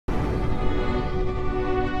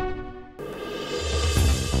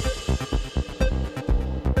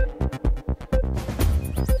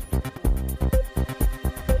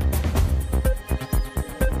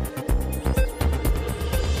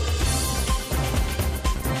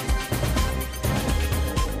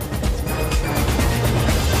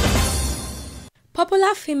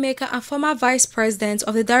Popular filmmaker and former vice president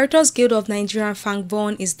of the Directors Guild of Nigeria, Frank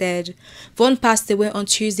Vaughan, is dead. Vaughan passed away on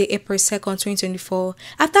Tuesday, April 2nd, 2024,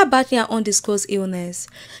 after battling an undisclosed illness.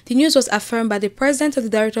 The news was affirmed by the president of the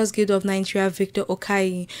Directors Guild of Nigeria, Victor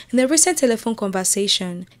Okai, in a recent telephone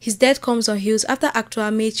conversation. His death comes on heels after actor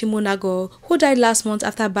Amechi Munago, who died last month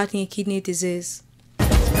after battling a kidney disease.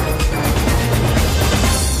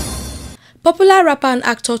 Popular rapper and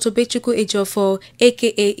actor Tobechukwu Ejiofor,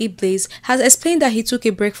 aka Ill Bliss, has explained that he took a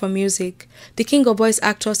break from music. The King of Boys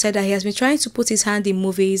actor said that he has been trying to put his hand in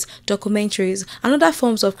movies, documentaries, and other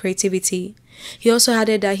forms of creativity. He also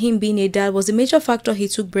added that him being a dad was the major factor he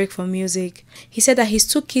took break from music. He said that his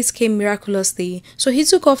 2 kids came miraculously, so he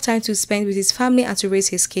took off time to spend with his family and to raise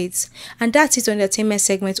his kids. And that's it on the entertainment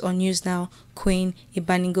segment on News Now. Queen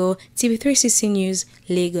Ibanigo, TV360 News,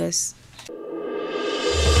 Lagos.